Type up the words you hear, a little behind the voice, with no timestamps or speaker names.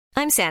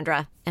I'm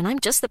Sandra, and I'm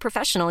just the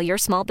professional your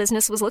small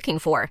business was looking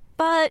for.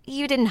 But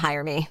you didn't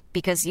hire me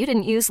because you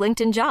didn't use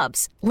LinkedIn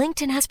Jobs.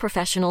 LinkedIn has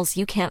professionals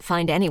you can't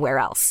find anywhere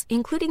else,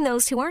 including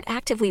those who aren't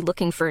actively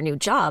looking for a new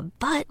job,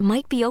 but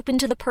might be open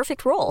to the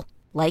perfect role,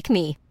 like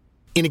me.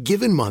 In a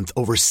given month,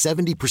 over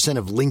 70%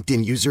 of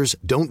LinkedIn users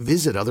don't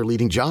visit other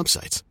leading job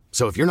sites.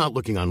 So if you're not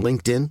looking on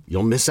LinkedIn,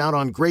 you'll miss out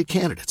on great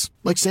candidates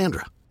like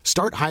Sandra.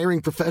 Start hiring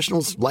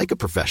professionals like a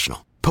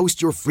professional.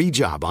 Post your free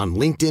job on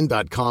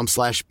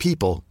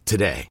linkedin.com/people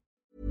today.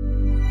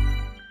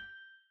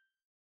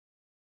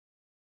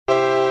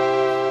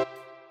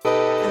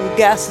 And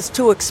gas is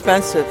too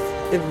expensive.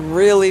 It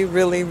really,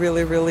 really,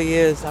 really, really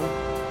is.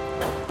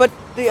 But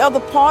the other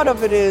part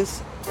of it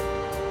is,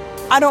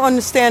 I don't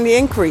understand the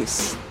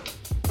increase.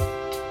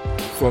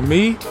 For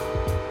me,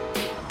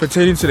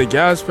 pertaining to the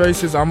gas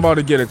prices, I'm about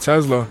to get a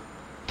Tesla.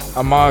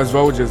 I might as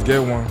well just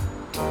get one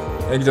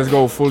and just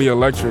go fully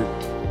electric.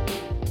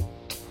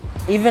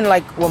 Even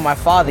like with my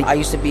father, I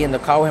used to be in the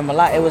car with him a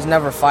lot. It was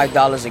never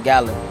 $5 a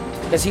gallon.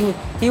 Because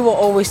he will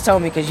always tell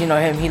me, because you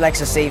know him, he likes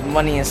to save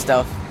money and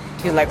stuff.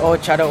 He's like, oh,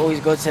 try to always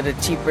go to the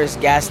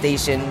cheapest gas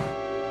station.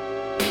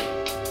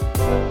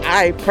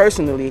 I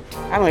personally,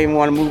 I don't even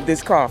want to move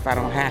this car if I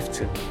don't have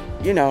to.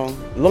 You know,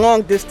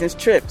 long distance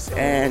trips,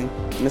 and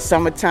in the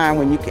summertime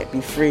when you can be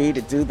free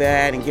to do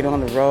that and get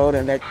on the road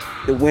and let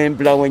the wind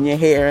blow in your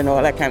hair and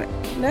all that kind of,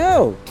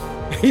 no,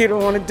 you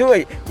don't want to do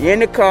it. You're in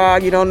the car,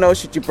 you don't know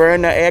should you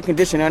burn the air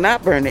conditioner or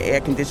not burn the air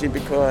conditioner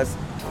because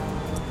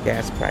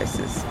gas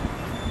prices.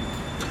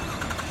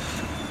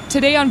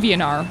 Today on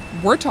VNR,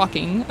 we're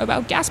talking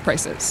about gas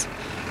prices.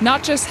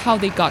 Not just how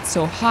they got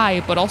so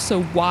high, but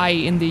also why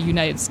in the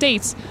United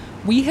States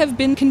we have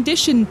been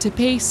conditioned to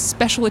pay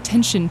special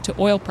attention to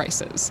oil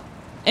prices,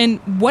 and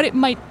what it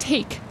might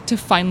take to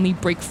finally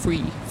break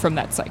free from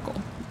that cycle.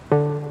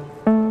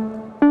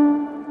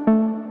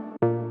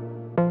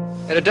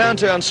 At a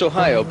downtown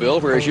Ohio,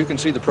 Bill, where as you can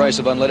see the price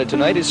of unleaded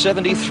tonight is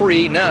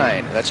 $73.9.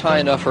 That's high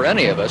enough for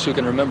any of us who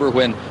can remember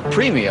when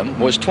premium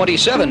was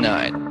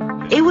 $27.9.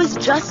 It was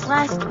just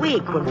last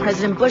week when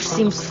President Bush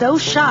seemed so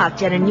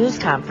shocked at a news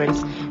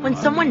conference when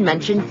someone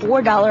mentioned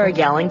 $4 a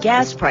gallon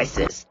gas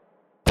prices.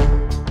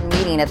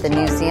 Meeting at the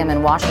museum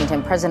in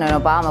Washington, President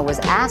Obama was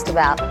asked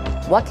about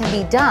what can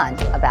be done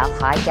about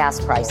high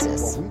gas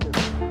prices.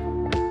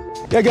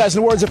 Yeah, guys,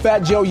 in the words of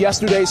Fat Joe,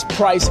 yesterday's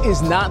price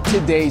is not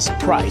today's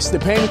price. The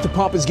pain at the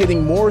pump is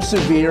getting more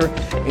severe,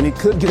 and it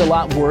could get a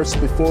lot worse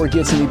before it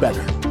gets any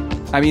better.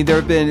 I mean, there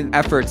have been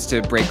efforts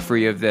to break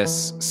free of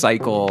this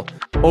cycle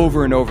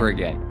over and over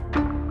again.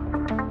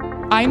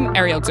 I'm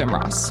Ariel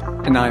Zimros.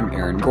 And I'm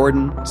Aaron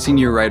Gordon,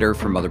 senior writer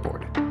for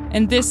Motherboard.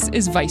 And this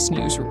is Vice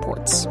News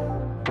Reports.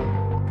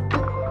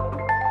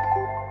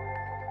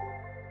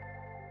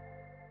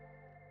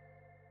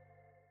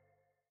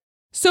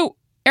 So,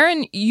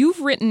 Aaron,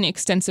 you've written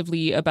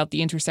extensively about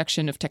the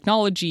intersection of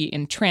technology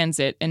and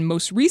transit, and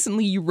most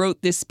recently you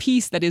wrote this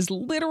piece that is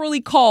literally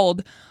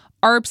called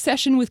 "Our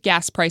Obsession with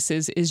Gas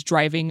Prices is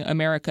Driving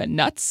America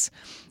Nuts,"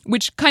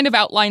 which kind of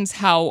outlines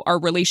how our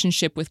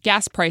relationship with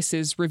gas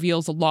prices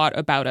reveals a lot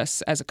about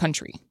us as a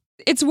country.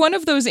 It's one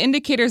of those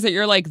indicators that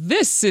you're like,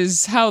 this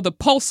is how the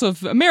pulse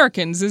of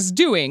Americans is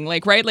doing,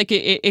 like, right? Like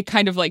it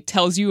kind of like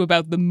tells you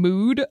about the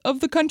mood of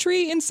the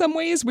country in some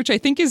ways, which I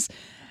think is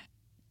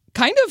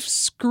kind of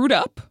screwed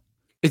up.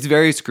 It's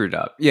very screwed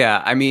up.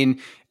 Yeah. I mean,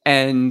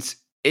 and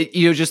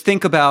just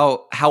think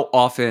about how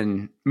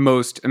often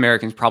most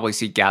Americans probably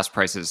see gas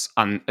prices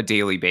on a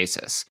daily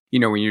basis. You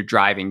know, when you're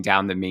driving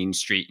down the main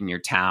street in your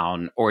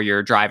town or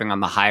you're driving on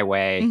the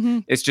highway,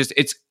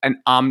 it's an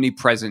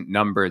omnipresent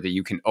number that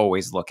you can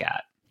always look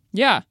at.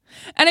 Yeah.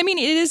 And I mean,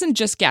 it isn't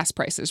just gas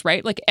prices,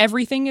 right? Like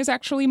everything is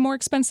actually more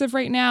expensive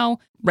right now.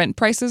 Rent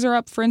prices are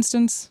up, for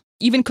instance.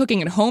 Even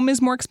cooking at home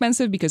is more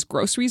expensive because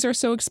groceries are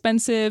so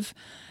expensive.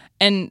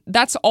 And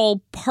that's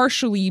all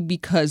partially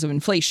because of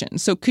inflation.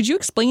 So could you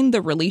explain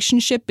the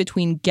relationship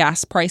between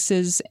gas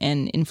prices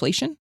and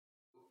inflation?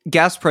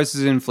 Gas prices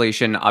and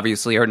inflation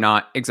obviously are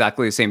not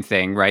exactly the same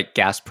thing, right?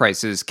 Gas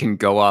prices can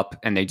go up,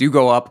 and they do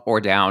go up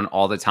or down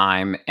all the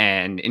time,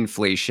 and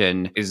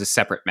inflation is a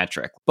separate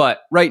metric.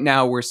 But right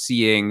now we're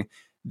seeing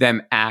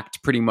them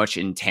act pretty much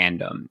in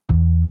tandem.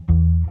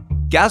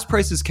 Gas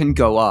prices can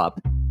go up,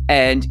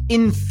 and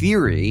in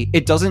theory,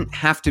 it doesn't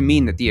have to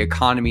mean that the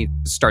economy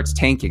starts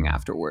tanking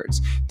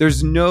afterwards.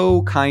 There's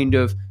no kind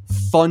of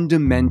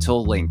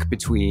fundamental link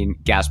between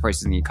gas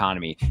prices and the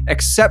economy,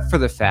 except for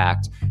the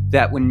fact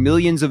that when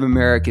millions of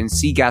Americans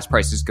see gas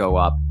prices go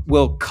up,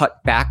 will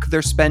cut back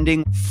their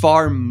spending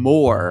far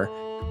more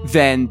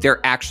than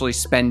they're actually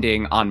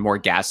spending on more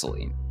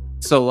gasoline.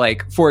 So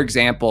like, for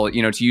example,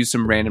 to use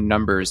some random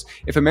numbers,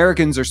 if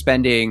Americans are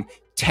spending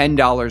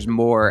 $10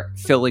 more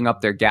filling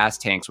up their gas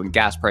tanks when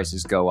gas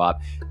prices go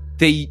up,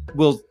 they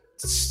will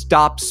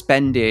stop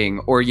spending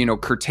or,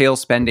 curtail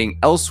spending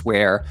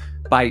elsewhere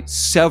by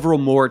several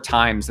more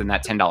times than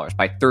that $10,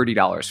 by $30,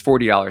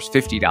 $40,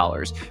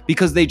 $50,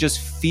 because they just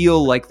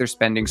feel like they're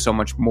spending so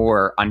much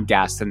more on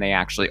gas than they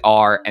actually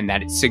are, and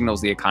that it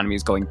signals the economy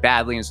is going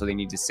badly, and so they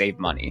need to save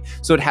money.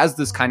 So it has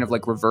this kind of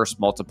like reverse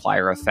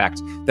multiplier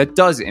effect that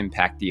does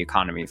impact the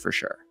economy for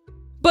sure.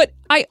 But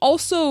I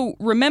also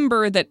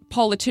remember that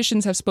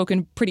politicians have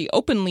spoken pretty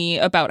openly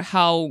about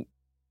how,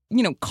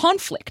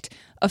 conflict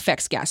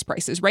affects gas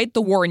prices, right?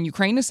 The war in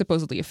Ukraine is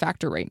supposedly a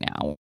factor right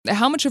now.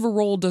 How much of a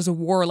role does a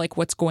war like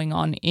what's going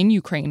on in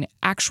Ukraine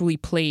actually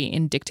play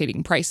in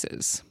dictating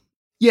prices?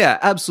 Yeah,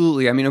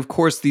 absolutely. I mean, of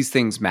course, these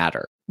things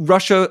matter.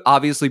 Russia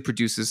obviously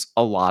produces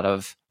a lot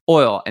of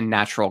oil and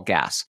natural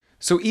gas.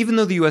 So even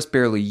though the US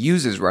barely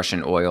uses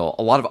Russian oil,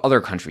 a lot of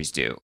other countries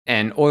do.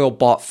 And oil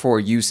bought for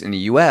use in the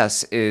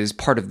US is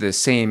part of the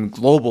same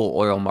global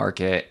oil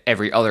market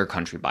every other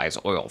country buys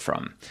oil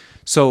from.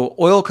 So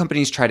oil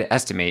companies try to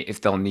estimate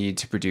if they'll need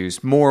to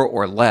produce more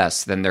or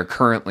less than they're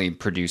currently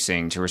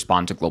producing to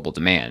respond to global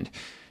demand.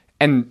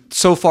 And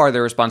so far,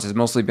 their response has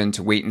mostly been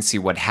to wait and see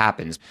what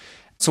happens.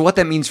 So what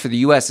that means for the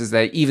US is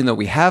that even though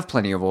we have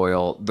plenty of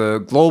oil, the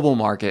global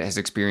market has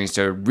experienced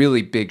a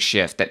really big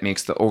shift that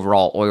makes the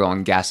overall oil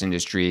and gas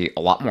industry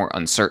a lot more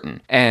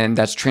uncertain. And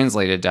that's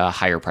translated to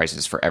higher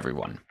prices for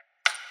everyone.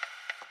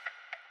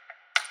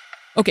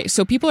 Okay,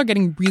 so people are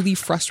getting really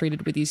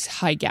frustrated with these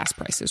high gas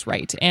prices,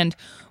 right? And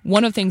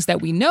one of the things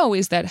that we know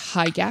is that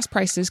high gas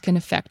prices can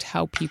affect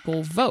how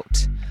people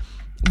vote,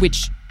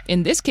 which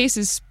in this case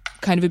is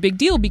kind of a big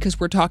deal because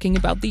we're talking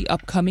about the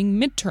upcoming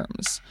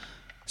midterms.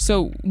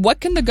 So what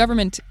can the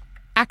government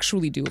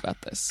actually do about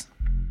this?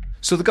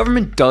 So the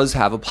government does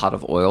have a pot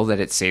of oil that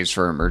it saves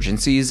for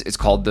emergencies. It's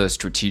called the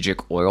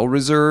Strategic Oil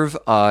Reserve,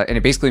 and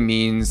it basically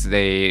means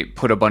they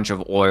put a bunch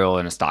of oil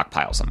in a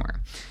stockpile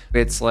somewhere.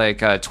 It's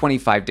like a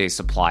 25-day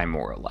supply,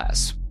 more or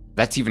less.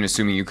 That's even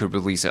assuming you could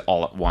release it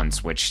all at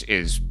once, which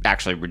is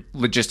actually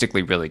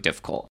logistically really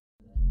difficult.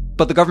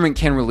 But the government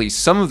can release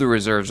some of the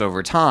reserves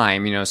over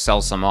time,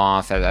 sell some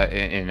off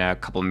in a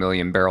couple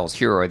million barrels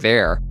here or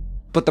there.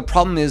 But the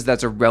problem is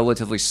that's a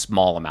relatively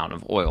small amount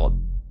of oil.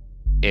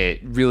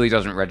 It really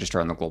doesn't register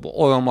on the global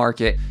oil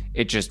market.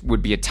 It just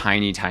would be a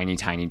tiny, tiny,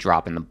 tiny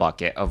drop in the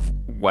bucket of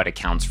what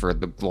accounts for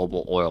the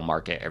global oil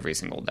market every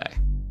single day.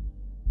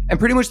 And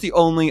pretty much the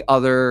only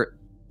other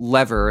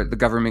lever the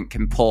government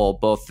can pull,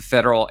 both the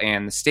federal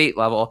and the state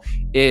level,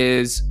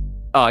 is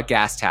a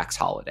gas tax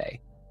holiday.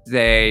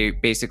 They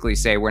basically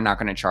say we're not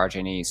going to charge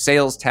any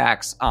sales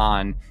tax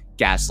on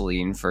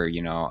gasoline for,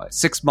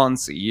 6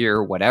 months, a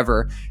year,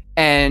 whatever.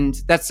 And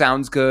that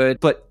sounds good,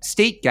 but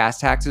state gas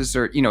taxes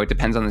are, it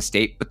depends on the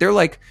state, but they're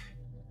like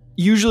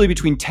usually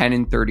between 10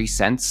 and 30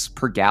 cents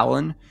per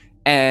gallon.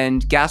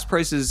 And gas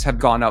prices have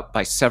gone up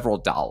by several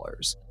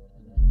dollars.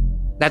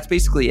 That's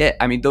basically it.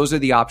 I mean, those are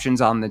the options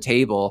on the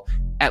table,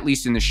 at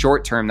least in the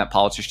short term, that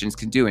politicians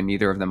can do, and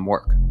neither of them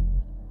work.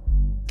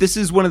 This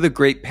is one of the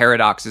great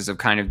paradoxes of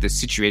kind of the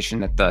situation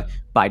that the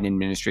Biden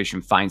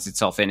administration finds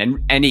itself in, and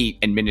any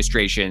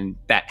administration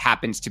that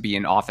happens to be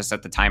in office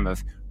at the time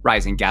of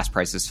rising gas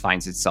prices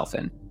finds itself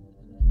in.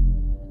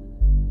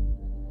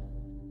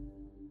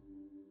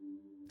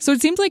 So it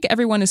seems like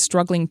everyone is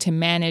struggling to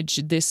manage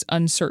this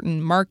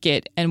uncertain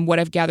market, and what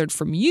I've gathered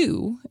from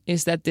you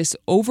is that this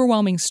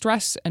overwhelming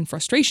stress and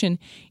frustration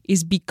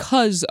is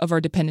because of our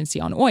dependency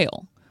on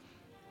oil.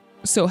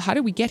 So how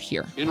did we get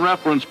here? In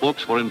reference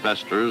books for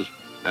investors,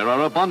 there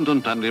are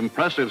abundant and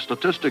impressive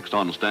statistics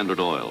on Standard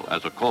Oil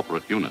as a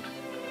corporate unit.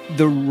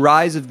 The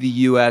rise of the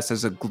U.S.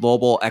 as a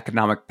global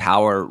economic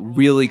power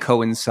really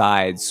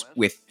coincides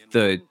with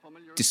the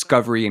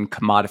discovery and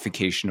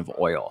commodification of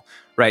oil,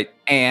 right?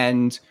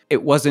 And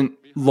it wasn't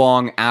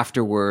long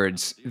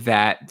afterwards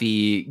that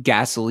the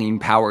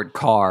gasoline-powered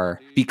car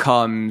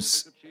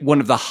becomes one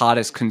of the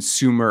hottest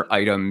consumer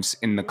items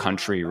in the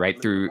country,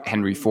 right, through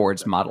Henry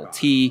Ford's Model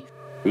T.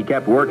 He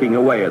kept working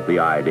away at the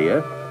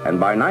idea, and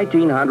by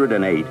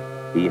 1908,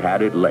 he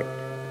had it licked.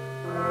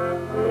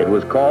 It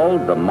was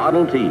called the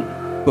Model T.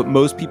 But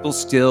most people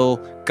still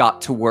got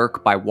to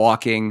work by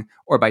walking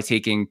or by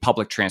taking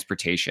public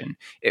transportation.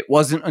 It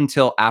wasn't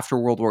until after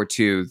World War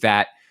II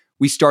that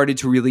we started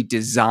to really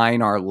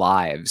design our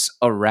lives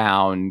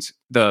around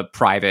the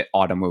private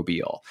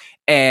automobile.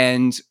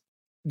 And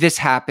this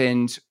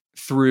happened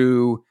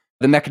through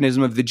the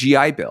mechanism of the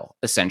GI Bill,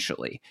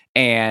 essentially,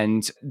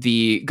 and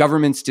the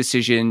government's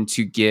decision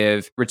to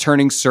give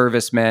returning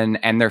servicemen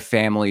and their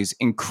families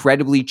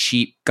incredibly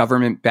cheap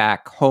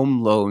government-backed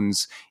home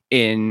loans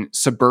in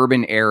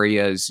suburban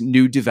areas,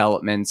 new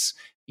developments,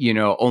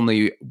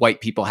 only white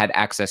people had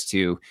access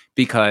to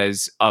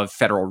because of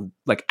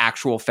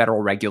actual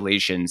federal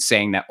regulations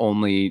saying that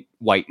only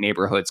white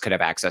neighborhoods could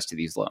have access to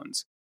these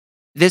loans.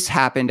 This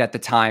happened at the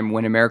time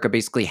when America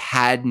basically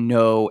had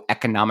no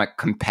economic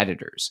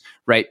competitors,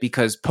 right?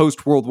 Because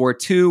post-World War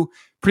II,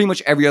 pretty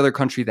much every other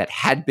country that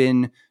had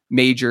been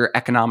major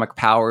economic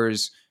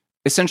powers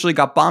essentially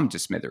got bombed to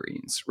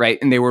smithereens, right?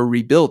 And they were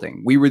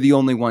rebuilding. We were the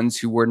only ones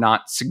who were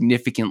not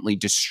significantly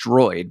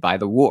destroyed by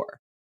the war.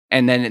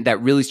 And then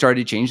that really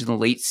started to change in the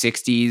late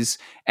 60s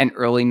and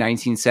early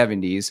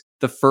 1970s.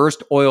 The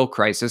first oil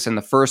crisis and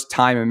the first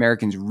time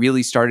Americans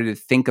really started to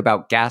think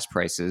about gas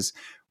prices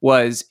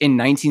was in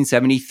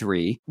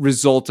 1973,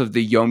 result of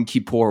the Yom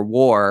Kippur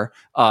War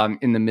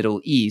in the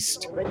Middle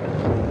East.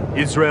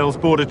 Israel's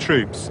border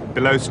troops,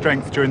 below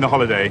strength during the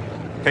holiday,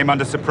 came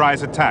under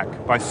surprise attack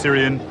by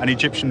Syrian and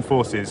Egyptian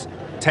forces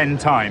 10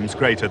 times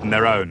greater than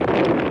their own.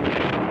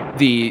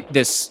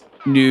 This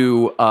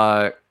new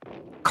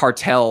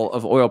cartel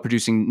of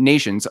oil-producing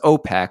nations,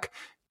 OPEC,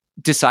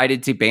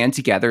 decided to band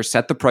together,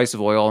 set the price of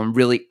oil, and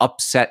really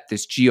upset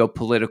this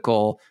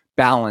geopolitical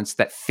balance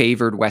that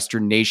favored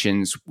Western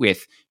nations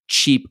with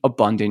cheap,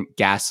 abundant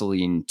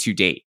gasoline to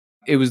date.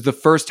 It was the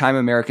first time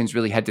Americans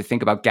really had to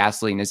think about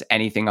gasoline as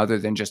anything other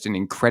than just an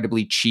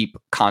incredibly cheap,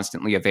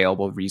 constantly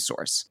available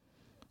resource.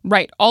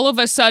 Right. All of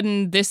a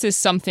sudden, this is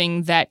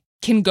something that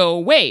can go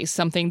away,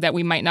 something that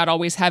we might not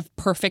always have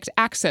perfect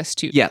access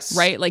to. Yes.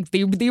 Right? Like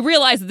they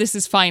realize that this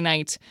is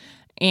finite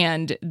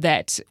and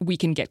that we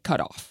can get cut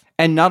off.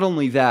 And not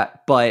only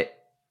that, but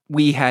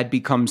we had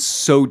become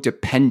so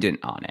dependent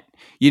on it.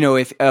 You know,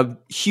 if a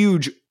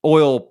huge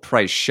oil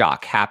price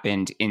shock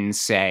happened in,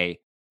 say,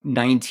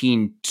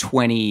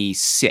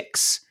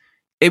 1926,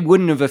 it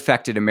wouldn't have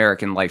affected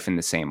American life in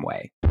the same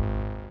way.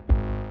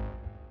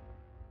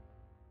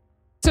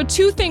 So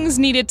 2 things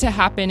needed to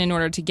happen in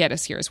order to get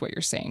us here is what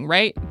you're saying,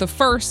 right? The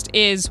first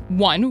is,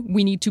 1,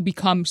 we need to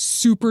become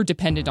super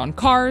dependent on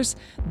cars.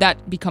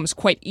 That becomes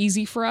quite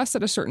easy for us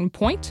at a certain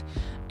point.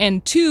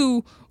 And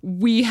 2,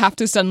 we have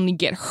to suddenly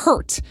get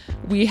hurt.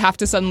 We have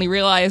to suddenly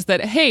realize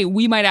that, hey,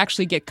 we might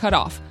actually get cut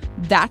off.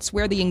 That's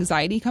where the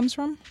anxiety comes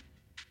from?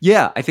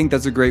 Yeah, I think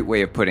that's a great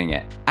way of putting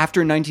it.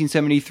 After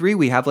 1973,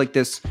 we have like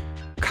this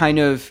kind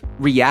of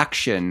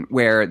reaction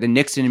where the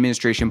Nixon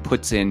administration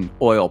puts in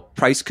oil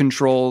price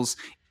controls,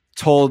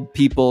 told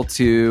people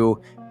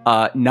to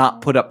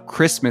not put up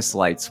Christmas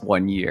lights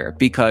one year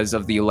because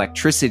of the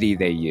electricity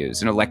they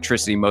use. And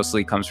electricity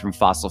mostly comes from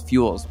fossil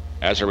fuels.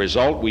 As a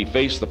result, we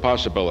face the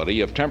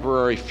possibility of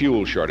temporary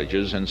fuel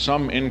shortages and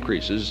some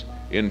increases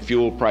in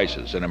fuel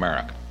prices in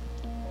America.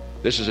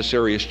 This is a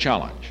serious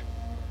challenge,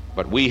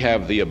 but we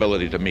have the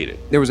ability to meet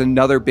it. There was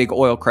another big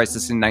oil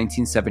crisis in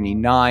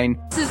 1979.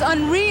 This is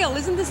unreal.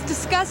 Isn't this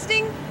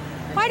disgusting?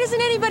 Why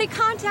doesn't anybody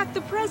contact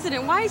the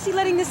president? Why is he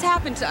letting this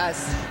happen to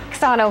us?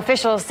 Exxon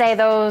officials say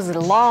those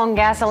long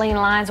gasoline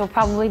lines will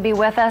probably be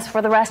with us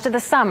for the rest of the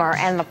summer,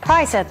 and the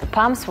price at the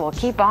pumps will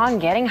keep on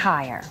getting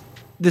higher.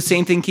 The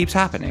same thing keeps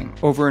happening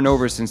over and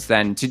over since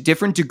then, to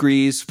different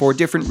degrees, for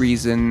different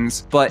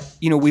reasons. But,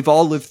 you know, we've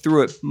all lived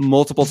through it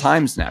multiple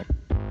times now.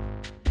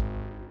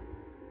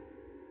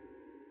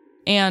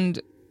 And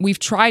we've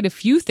tried a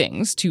few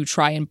things to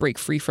try and break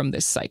free from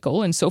this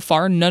cycle, and so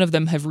far, none of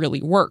them have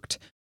really worked.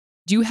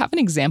 Do you have an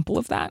example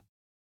of that?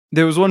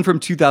 There was one from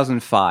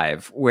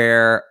 2005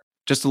 where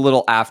just a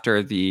little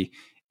after the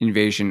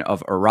invasion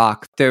of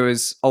Iraq, there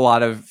was a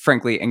lot of,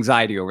 frankly,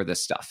 anxiety over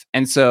this stuff.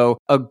 And so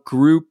a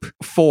group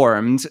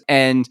formed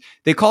and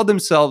they called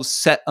themselves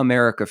Set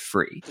America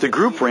Free. The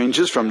group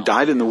ranges from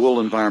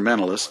dyed-in-the-wool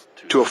environmentalists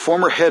to a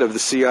former head of the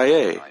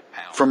CIA,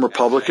 from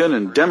Republican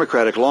and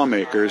Democratic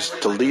lawmakers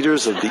to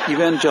leaders of the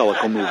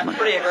evangelical movement.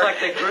 Pretty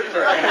eclectic group.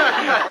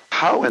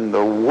 How in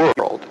the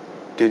world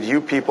did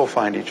you people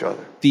find each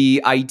other?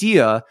 The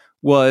idea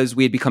was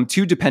we had become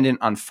too dependent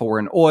on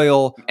foreign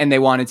oil, and they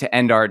wanted to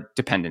end our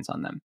dependence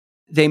on them.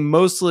 They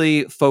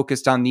mostly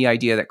focused on the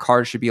idea that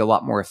cars should be a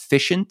lot more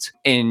efficient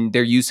in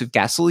their use of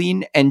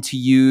gasoline and to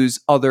use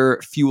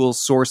other fuel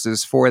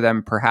sources for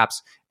them,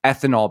 perhaps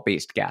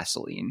ethanol-based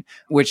gasoline,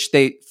 which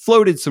they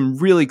floated some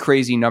really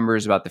crazy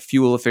numbers about the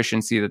fuel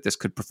efficiency that this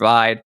could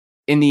provide.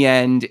 In the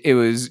end, it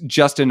was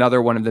just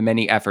another one of the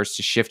many efforts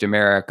to shift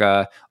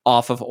America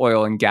off of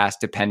oil and gas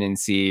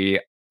dependency.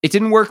 It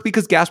didn't work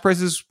because gas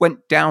prices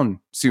went down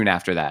soon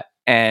after that,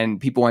 and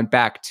people went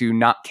back to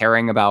not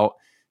caring about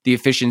the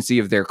efficiency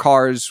of their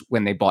cars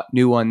when they bought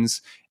new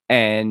ones,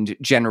 and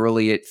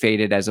generally it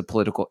faded as a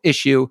political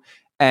issue,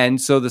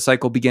 and so the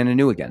cycle began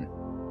anew again.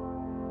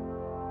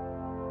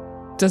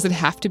 Does it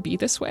have to be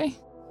this way?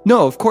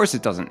 No, of course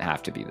it doesn't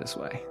have to be this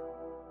way.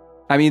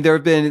 I mean,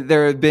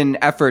 there have been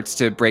efforts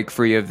to break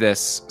free of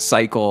this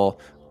cycle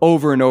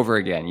over and over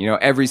again. You know,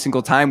 every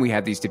single time we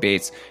have these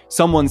debates,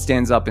 someone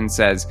stands up and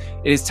says,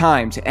 it is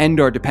time to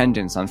end our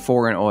dependence on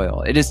foreign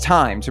oil. It is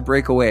time to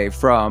break away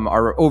from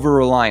our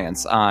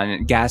over-reliance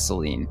on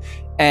gasoline.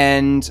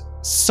 And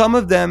some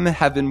of them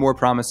have been more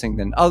promising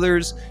than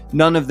others.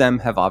 None of them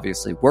have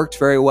obviously worked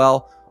very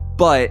well.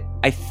 But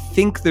I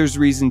think there's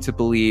reason to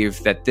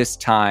believe that this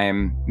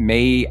time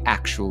may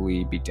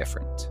actually be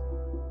different.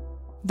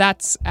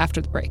 That's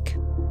after the break.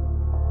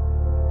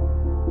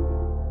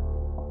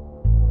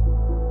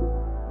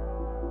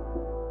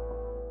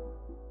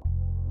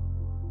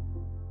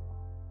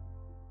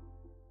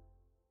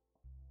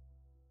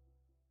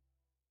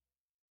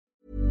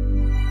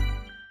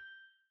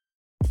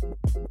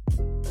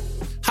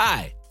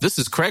 Hi, This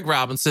is Craig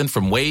Robinson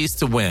from Ways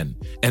to Win,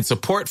 and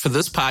support for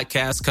this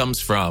podcast comes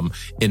from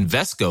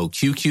Invesco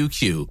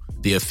QQQ,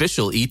 the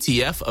official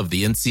ETF of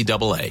the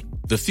NCAA.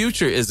 The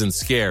future isn't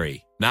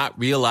scary. Not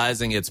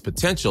realizing its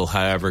potential,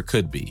 however,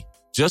 could be.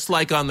 Just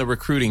like on the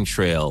recruiting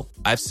trail,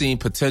 I've seen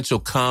potential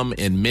come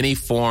in many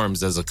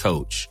forms as a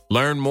coach.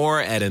 Learn more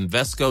at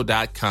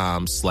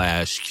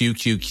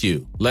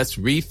Invesco.com/QQQ. Let's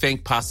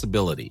rethink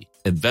possibility.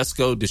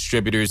 Invesco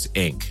Distributors,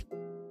 Inc.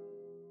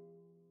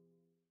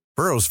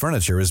 Burrow's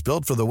furniture is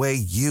built for the way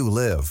you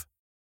live.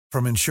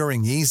 From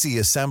ensuring easy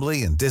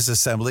assembly and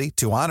disassembly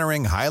to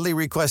honoring highly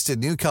requested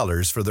new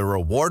colors for their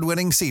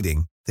award-winning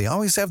seating, they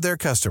always have their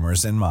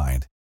customers in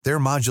mind. Their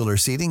modular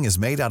seating is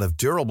made out of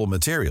durable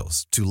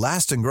materials to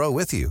last and grow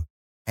with you.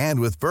 And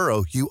with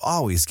Burrow, you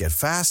always get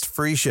fast,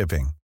 free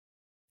shipping.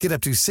 Get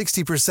up to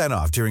 60%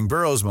 off during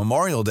Burrow's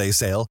Memorial Day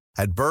sale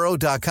at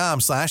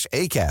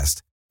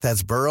burrow.com/ACAST.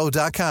 That's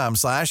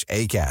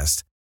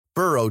burrow.com/ACAST.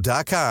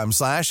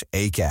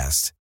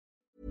 burrow.com/ACAST.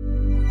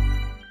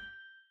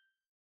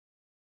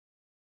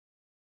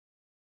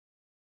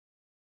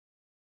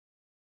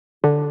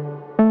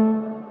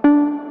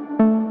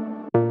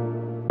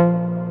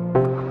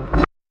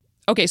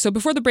 Okay, so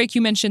before the break,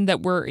 you mentioned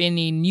that we're in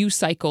a new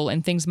cycle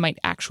and things might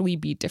actually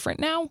be different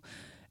now.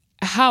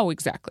 How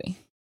exactly?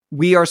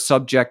 We are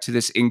subject to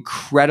this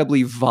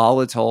incredibly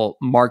volatile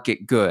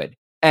market good.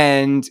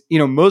 And,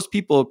 most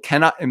people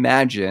cannot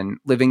imagine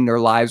living their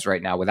lives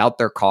right now without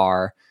their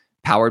car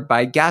powered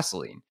by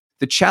gasoline.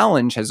 The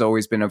challenge has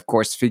always been, of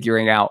course,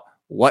 figuring out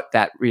what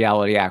that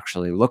reality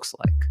actually looks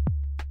like.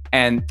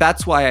 And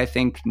that's why I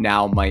think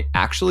now might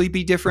actually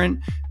be different.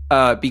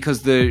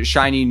 Because the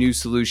shiny new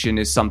solution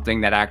is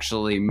something that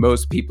actually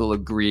most people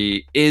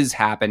agree is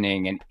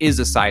happening and is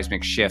a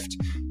seismic shift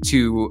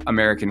to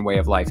American way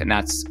of life. And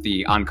that's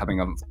the oncoming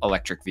of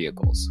electric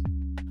vehicles.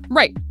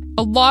 Right.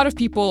 A lot of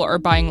people are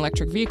buying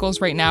electric vehicles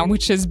right now,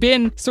 which has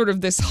been sort of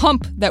this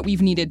hump that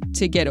we've needed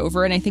to get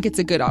over. And I think it's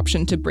a good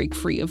option to break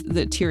free of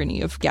the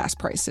tyranny of gas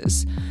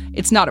prices.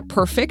 It's not a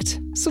perfect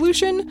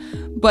solution,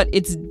 but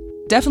it's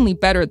definitely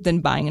better than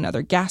buying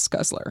another gas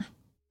guzzler.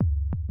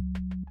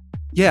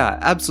 Yeah,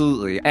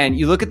 absolutely. And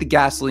you look at the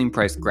gasoline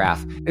price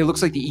graph, it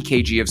looks like the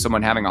EKG of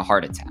someone having a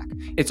heart attack.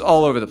 It's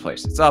all over the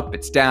place. It's up,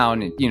 it's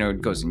down,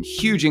 it goes in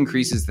huge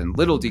increases, then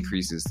little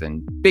decreases,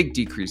 then big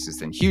decreases,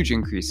 then huge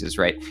increases,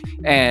 right?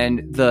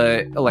 And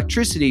the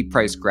electricity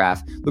price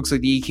graph looks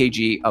like the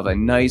EKG of a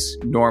nice,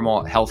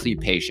 normal, healthy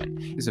patient.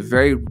 It's a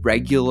very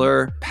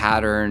regular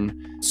pattern,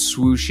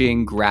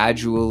 swooshing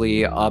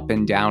gradually up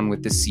and down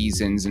with the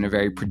seasons in a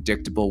very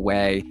predictable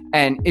way.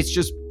 And it's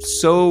just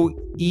so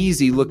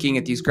easy looking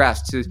at these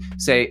graphs to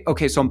say,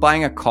 okay, so I'm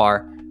buying a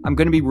car. I'm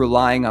going to be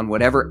relying on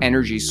whatever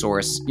energy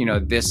source,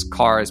 this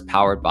car is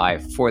powered by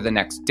for the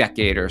next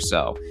decade or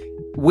so.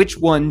 Which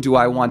one do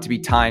I want to be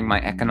tying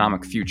my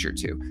economic future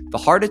to? The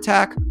heart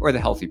attack or the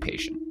healthy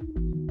patient?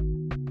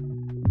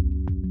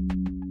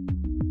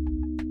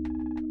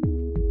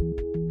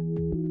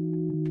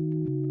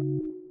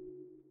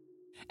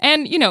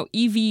 And,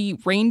 EV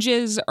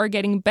ranges are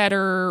getting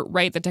better,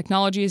 right? The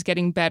technology is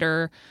getting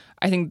better.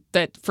 I think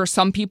that for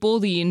some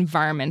people, the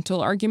environmental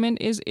argument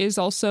is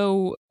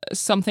also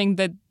something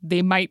that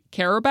they might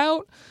care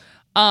about.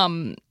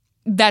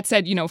 That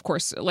said, of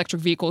course,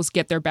 electric vehicles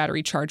get their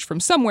battery charged from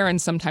somewhere,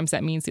 and sometimes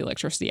that means the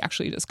electricity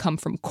actually does come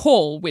from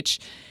coal, which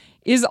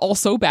is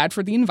also bad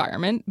for the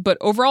environment. But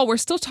overall, we're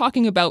still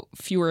talking about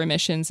fewer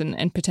emissions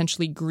and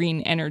potentially green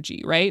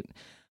energy, right?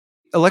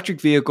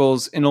 Electric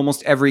vehicles, in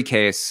almost every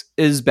case,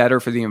 is better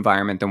for the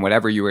environment than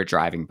whatever you were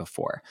driving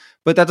before.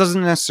 But that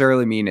doesn't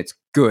necessarily mean it's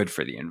good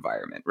for the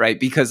environment, right?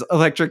 Because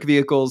electric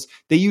vehicles,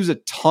 they use a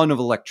ton of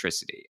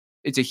electricity.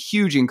 It's a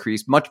huge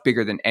increase, much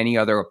bigger than any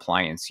other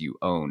appliance you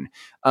own.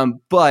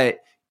 But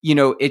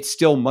it's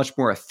still much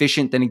more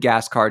efficient than a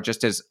gas car,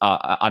 just as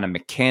on a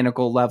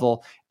mechanical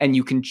level. And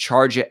you can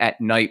charge it at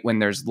night when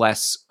there's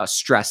less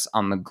stress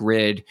on the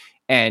grid.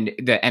 And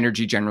the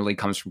energy generally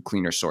comes from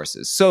cleaner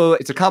sources. So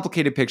it's a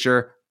complicated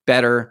picture,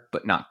 better,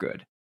 but not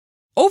good.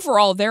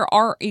 Overall, there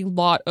are a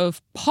lot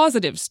of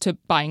positives to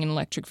buying an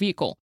electric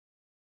vehicle.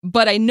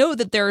 But I know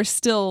that there are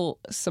still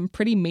some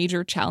pretty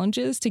major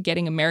challenges to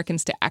getting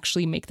Americans to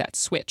actually make that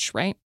switch,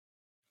 right?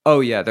 Oh,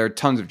 yeah, there are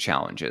tons of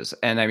challenges.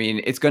 And I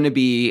mean, it's going to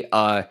be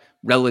a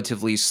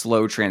relatively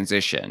slow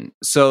transition.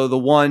 So the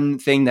one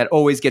thing that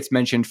always gets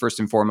mentioned first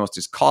and foremost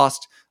is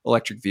cost.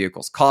 Electric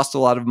vehicles cost a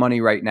lot of money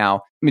right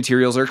now.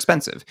 Materials are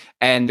expensive,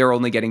 and they're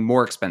only getting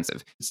more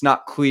expensive. It's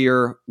not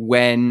clear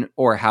when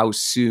or how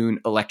soon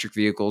electric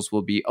vehicles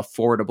will be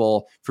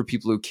affordable for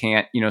people who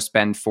can't,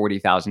 spend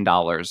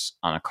 $40,000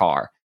 on a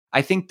car.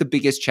 I think the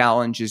biggest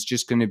challenge is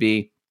just going to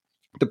be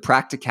the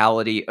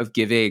practicality of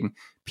giving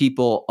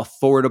people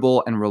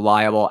affordable and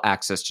reliable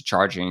access to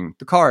charging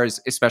the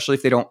cars, especially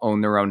if they don't own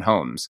their own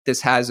homes.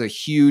 This has a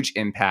huge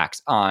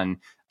impact on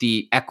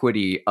the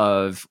equity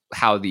of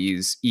how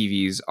these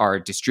EVs are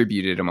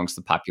distributed amongst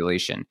the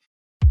population.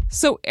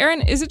 So,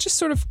 Aaron, is it just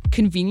sort of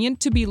convenient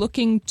to be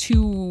looking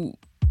to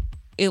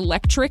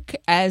electric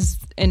as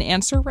an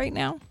answer right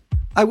now?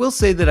 I will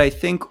say that I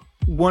think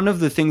one of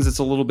the things that's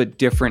a little bit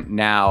different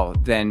now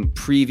than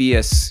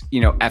previous,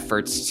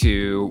 efforts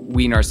to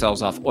wean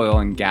ourselves off oil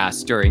and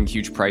gas during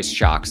huge price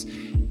shocks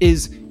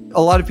is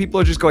a lot of people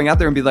are just going out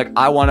there and be like,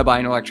 I want to buy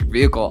an electric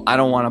vehicle. I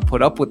don't want to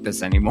put up with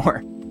this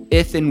anymore.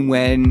 If and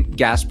when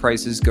gas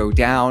prices go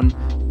down,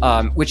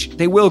 which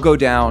they will go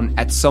down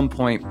at some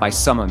point by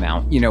some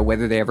amount,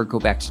 whether they ever go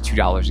back to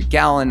 $2 a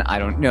gallon, I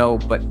don't know,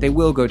 but they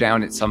will go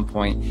down at some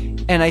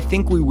point. And I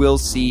think we will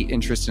see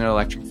interest in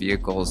electric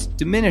vehicles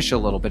diminish a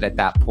little bit at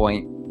that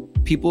point.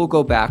 People will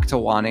go back to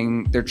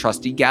wanting their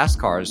trusty gas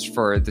cars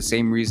for the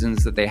same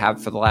reasons that they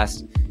have for the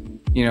last,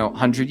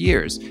 100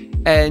 years.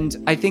 And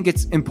I think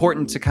it's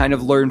important to kind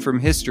of learn from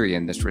history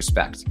in this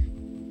respect.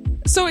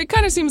 So it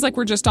kind of seems like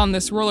we're just on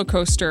this roller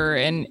coaster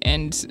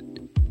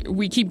and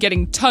we keep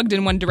getting tugged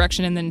in one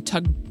direction and then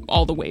tugged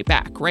all the way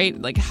back, right?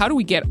 Like, how do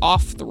we get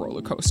off the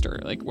roller coaster?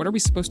 Like, what are we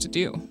supposed to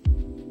do?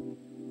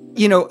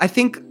 I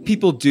think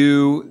people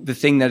do the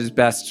thing that is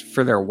best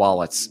for their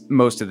wallets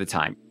most of the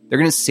time. They're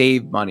going to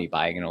save money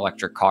buying an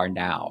electric car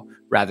now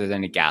rather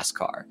than a gas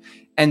car.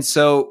 And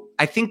so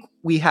I think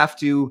we have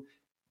to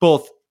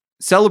both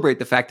celebrate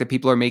the fact that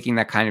people are making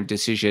that kind of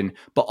decision,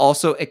 but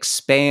also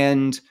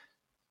expand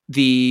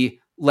the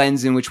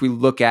lens in which we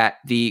look at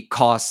the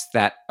costs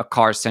that a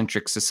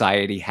car-centric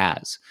society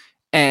has.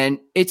 And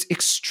it's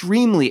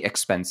extremely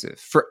expensive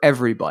for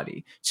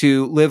everybody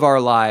to live our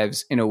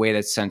lives in a way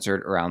that's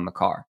centered around the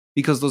car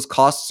because those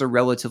costs are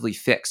relatively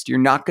fixed. You're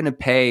not going to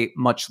pay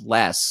much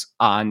less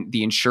on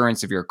the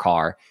insurance of your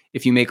car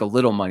if you make a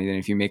little money than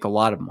if you make a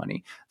lot of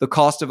money. The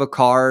cost of a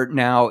car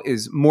now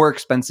is more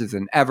expensive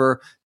than ever.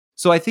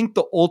 So I think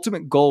the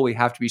ultimate goal we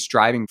have to be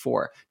striving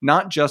for,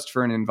 not just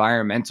for an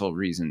environmental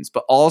reasons,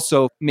 but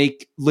also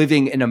make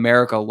living in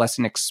America less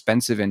an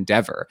expensive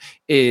endeavor,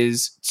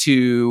 is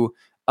to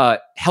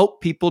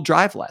help people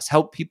drive less,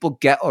 help people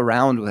get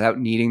around without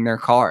needing their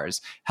cars,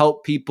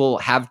 help people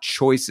have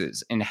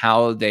choices in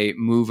how they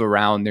move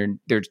around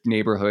their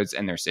neighborhoods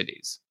and their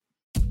cities.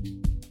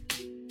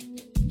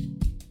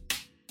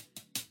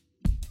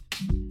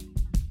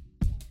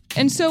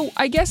 And so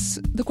I guess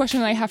the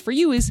question I have for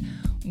you is,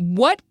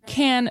 what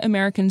can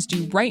Americans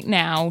do right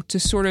now to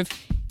sort of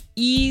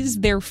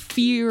ease their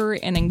fear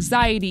and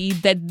anxiety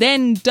that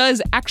then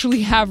does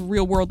actually have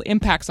real-world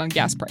impacts on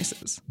gas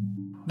prices?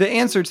 The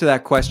answer to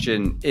that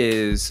question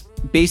is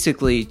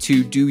basically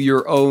to do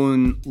your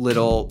own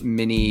little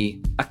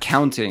mini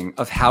accounting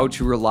of how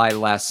to rely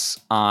less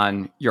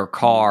on your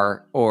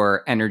car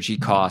or energy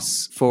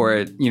costs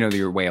for,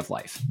 your way of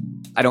life.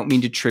 I don't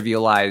mean to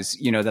trivialize,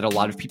 that a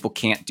lot of people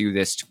can't do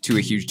this to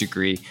a huge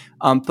degree,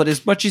 but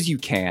as much as you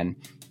can,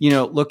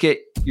 look at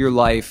your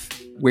life,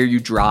 where you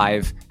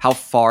drive, how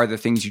far the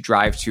things you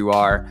drive to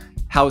are,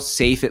 how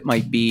safe it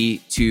might be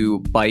to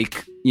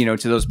bike, to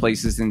those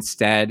places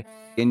instead.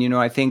 And,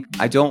 I think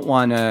I don't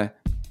want to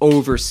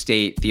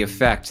overstate the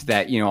effect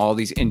that, all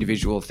these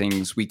individual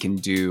things we can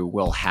do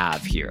will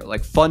have here.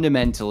 Like,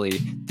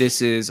 fundamentally,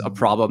 this is a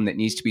problem that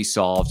needs to be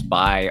solved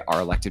by our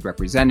elected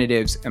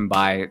representatives and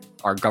by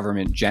our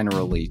government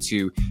generally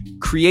to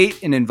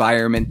create an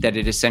environment that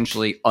it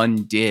essentially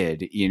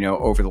undid,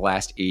 over the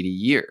last 80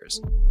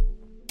 years.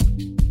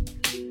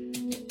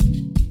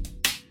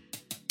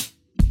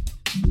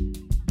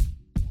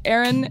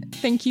 Aaron,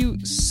 thank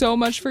you so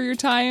much for your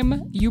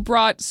time. You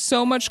brought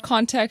so much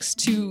context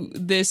to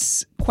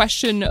this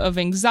question of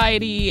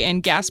anxiety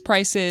and gas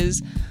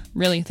prices.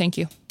 Really, thank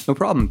you. No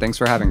problem. Thanks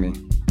for having me.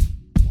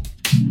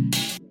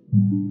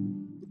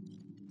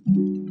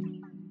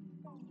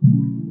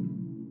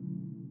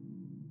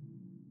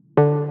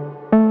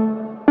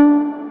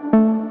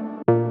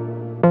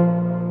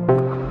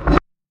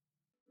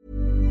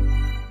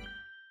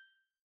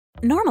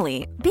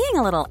 Normally, being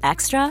a little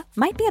extra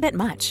might be a bit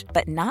much,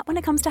 but not when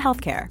it comes to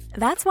healthcare.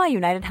 That's why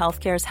United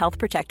Healthcare's Health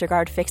Protector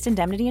Guard fixed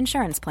indemnity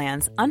insurance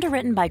plans,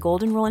 underwritten by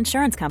Golden Rule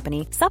Insurance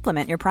Company,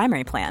 supplement your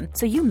primary plan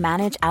so you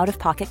manage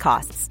out-of-pocket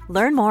costs.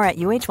 Learn more at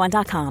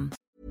uh1.com.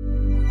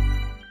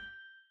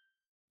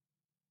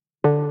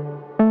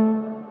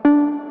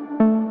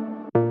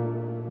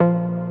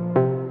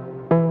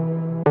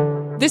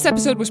 This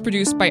episode was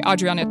produced by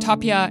Adriana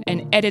Tapia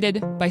and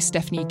edited by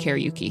Stephanie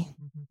Kariuki.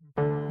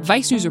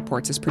 Vice News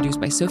Reports is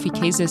produced by Sophie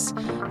Kazis,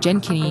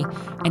 Jen Kinney,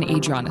 and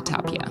Adriana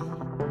Tapia.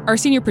 Our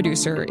senior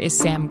producer is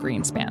Sam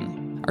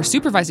Greenspan. Our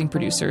supervising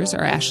producers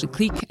are Ashley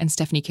Cleek and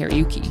Stephanie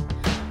Kariuki.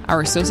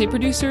 Our associate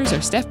producers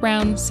are Steph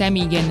Brown, Sam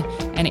Egan,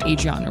 and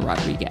Adriana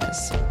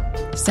Rodriguez.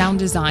 Sound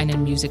design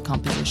and music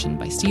composition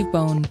by Steve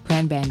Bone,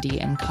 Pran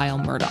Bandy, and Kyle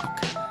Murdoch.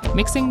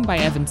 Mixing by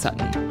Evan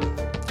Sutton.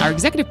 Our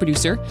executive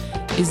producer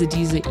is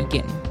Adiza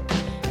Egan.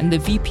 And the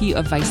VP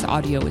of Vice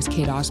Audio is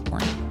Kate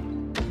Osborne.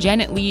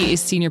 Janet Lee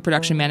is Senior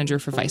Production Manager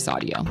for Vice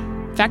Audio.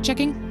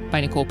 Fact-checking by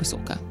Nicole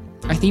Pasolka.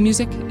 Our theme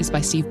music is by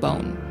Steve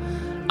Bone.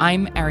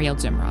 I'm Ariel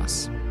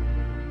Zimros.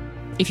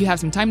 If you have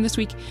some time this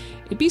week,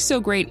 it'd be so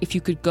great if you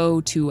could go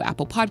to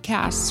Apple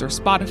Podcasts or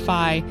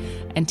Spotify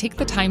and take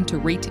the time to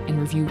rate and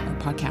review our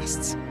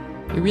podcasts.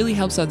 It really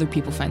helps other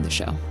people find the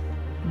show.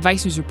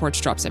 Vice News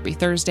Reports drops every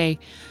Thursday,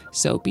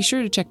 so be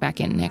sure to check back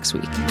in next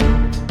week.